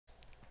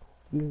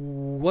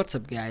What's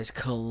up, guys?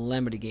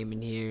 Calamity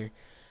Gaming here,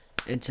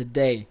 and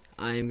today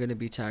I am going to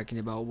be talking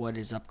about what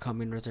is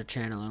upcoming with our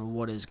channel and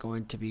what is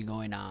going to be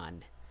going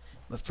on.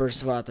 But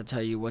first of all, I have to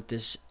tell you what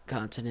this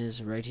content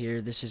is right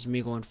here. This is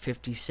me going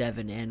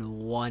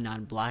 57-1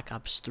 on Black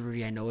Ops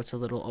 3. I know it's a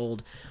little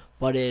old,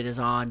 but it is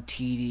on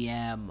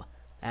TDM.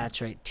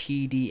 That's right,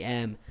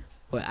 TDM.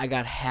 But I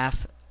got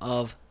half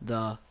of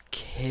the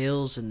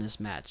kills in this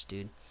match,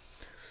 dude.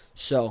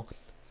 So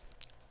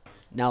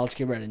now let's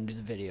get right into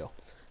the video.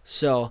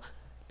 So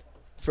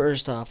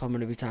first off, I'm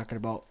going to be talking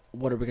about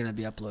what are we going to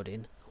be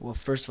uploading. Well,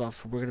 first of all,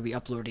 we're going to be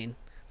uploading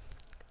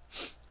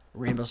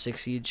Rainbow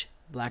Six Siege,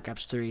 Black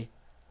Ops 3,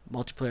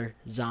 multiplayer,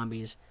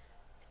 zombies,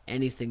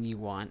 anything you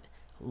want.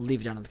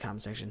 Leave it down in the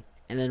comment section.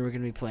 And then we're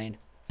going to be playing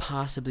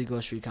possibly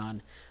Ghost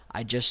Recon.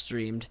 I just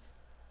streamed.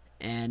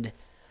 And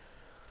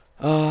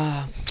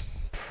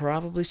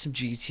probably some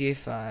GTA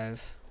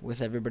 5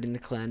 with everybody in the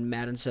clan,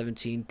 Madden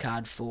 17,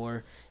 COD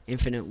 4,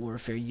 Infinite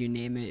Warfare, you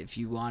name it. If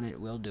you want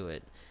it, we'll do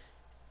it.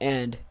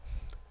 And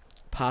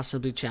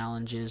possibly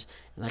challenges.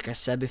 Like I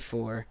said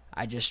before,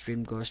 I just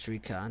streamed Ghost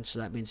Recon, so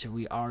that means that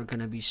we are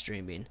going to be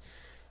streaming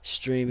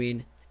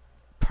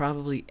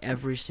probably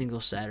every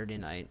single Saturday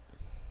night,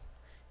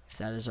 if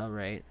that is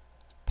alright.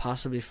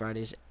 Possibly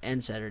Fridays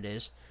and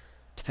Saturdays,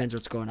 depends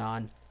what's going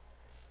on.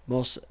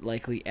 Most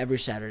likely every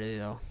Saturday,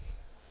 though.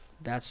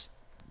 That's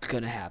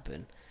gonna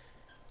happen.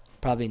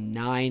 Probably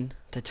 9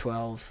 to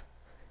 12.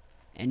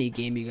 Any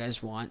game you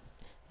guys want,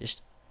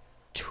 just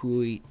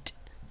tweet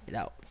it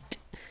out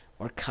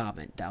or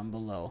comment down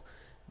below.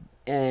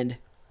 And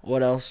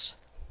what else?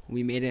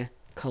 We made a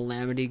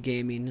Calamity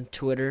Gaming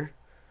Twitter,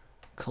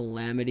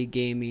 Calamity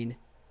Gaming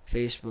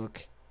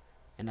Facebook,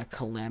 and a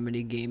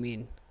Calamity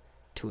Gaming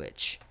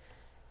Twitch.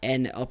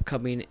 And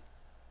upcoming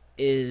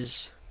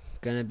is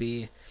gonna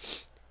be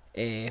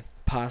a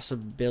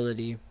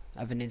possibility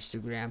of an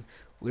Instagram.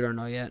 We don't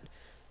know yet.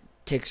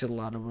 Takes a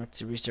lot of work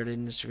to restart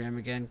an Instagram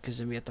again, because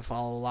then we have to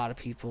follow a lot of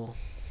people.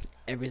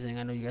 Everything.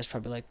 I know you guys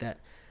probably like that.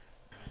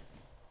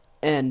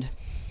 And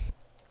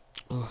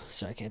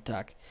sorry, I can't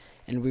talk.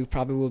 And we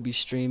probably will be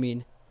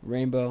streaming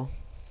Rainbow,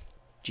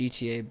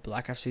 GTA,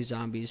 Black Ops 3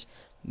 Zombies,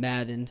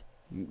 Madden,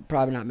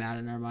 probably not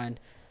Madden, never mind,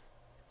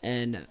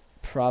 and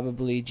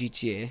probably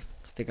GTA.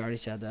 I think I already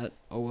said that.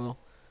 Oh well.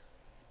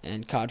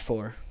 And COD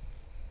 4.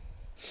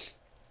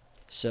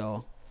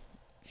 So,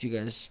 if you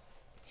guys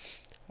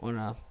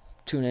wanna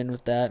tune in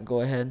with that,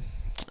 go ahead.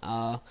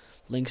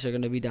 Links are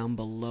gonna be down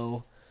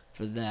below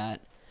for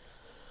that.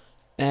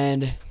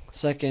 And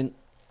second,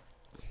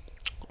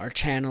 our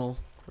channel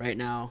right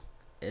now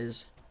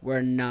is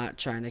we're not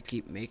trying to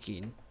keep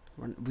making.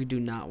 We do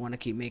not want to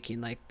keep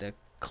making like the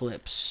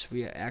clips.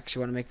 We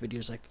actually want to make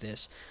videos like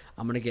this.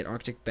 I'm gonna get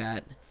Arctic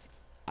Bat,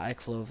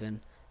 iCloven,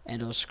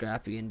 and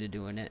Scrappy into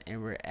doing it,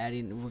 and we're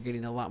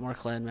getting a lot more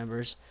clan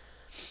members,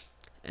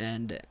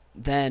 and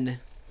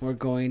then we're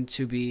going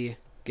to be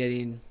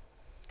getting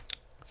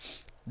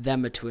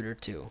them a Twitter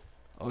too.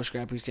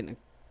 Scrappy's getting a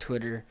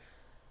Twitter,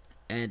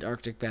 and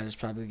Arctic Bat is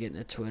probably getting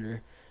a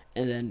Twitter.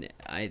 And then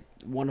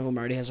one of them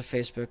already has a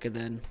Facebook, and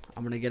then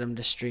I'm gonna get them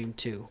to stream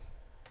too.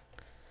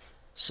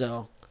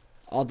 So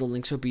all the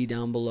links will be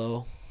down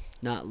below.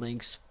 Not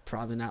links,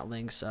 probably not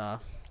links. Their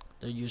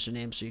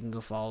usernames, so you can go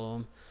follow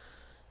them.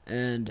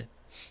 And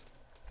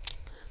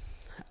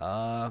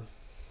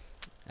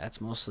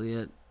that's mostly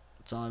it.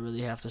 That's all I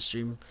really have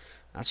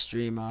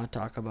to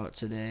talk about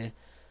today.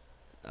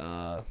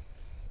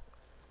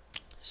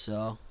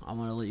 So I'm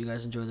gonna let you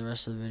guys enjoy the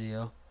rest of the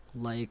video.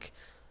 Like,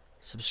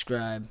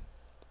 subscribe,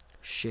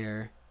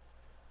 share,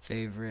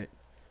 favorite,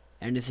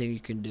 anything you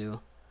can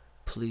do.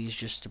 Please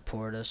just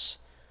support us.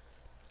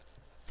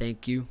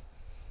 Thank you.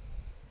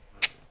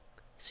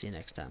 See you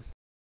next time.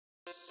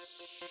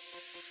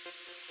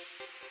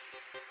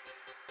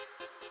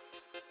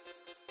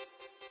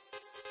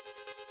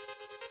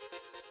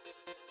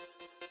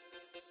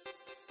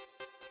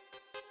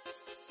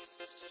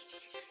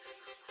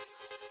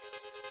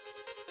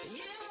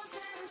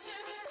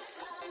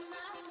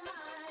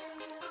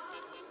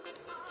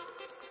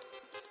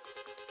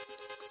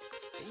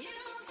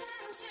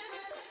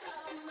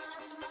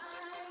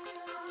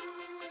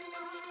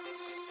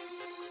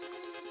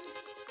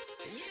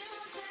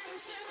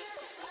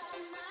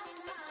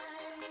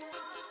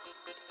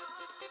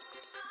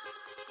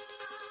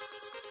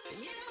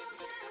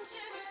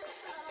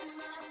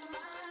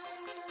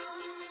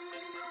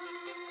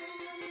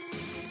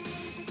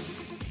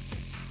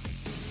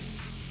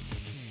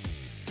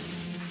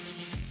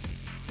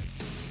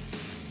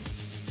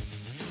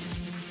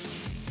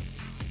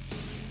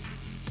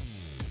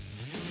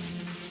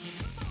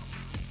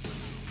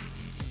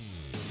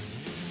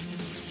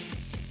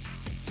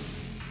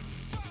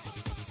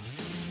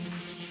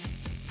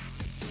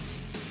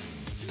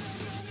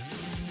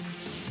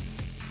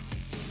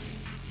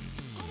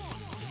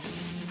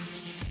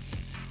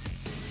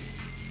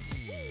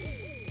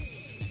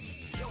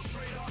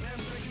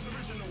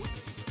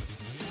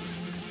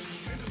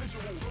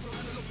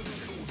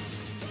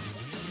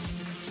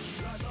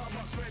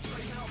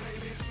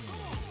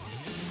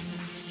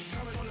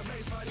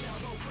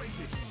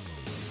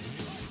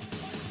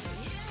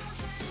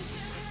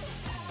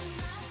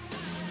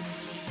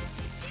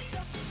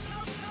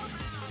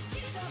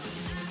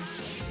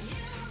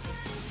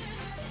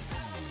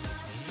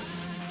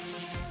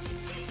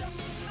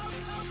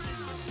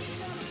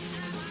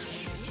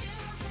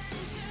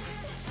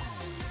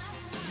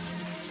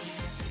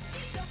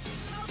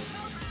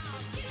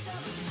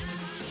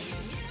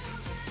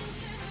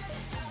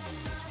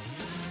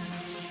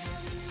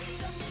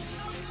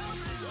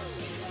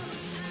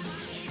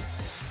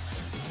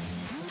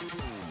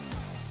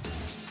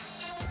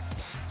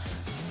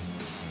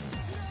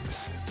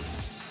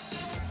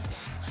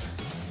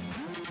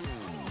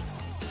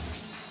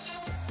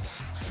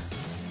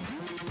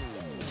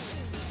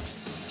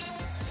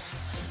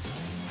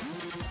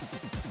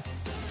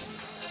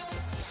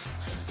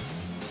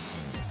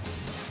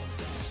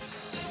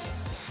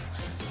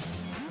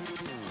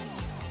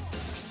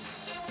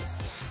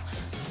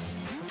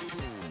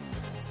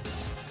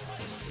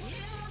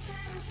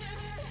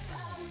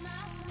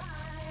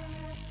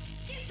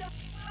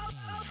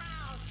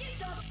 Get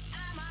the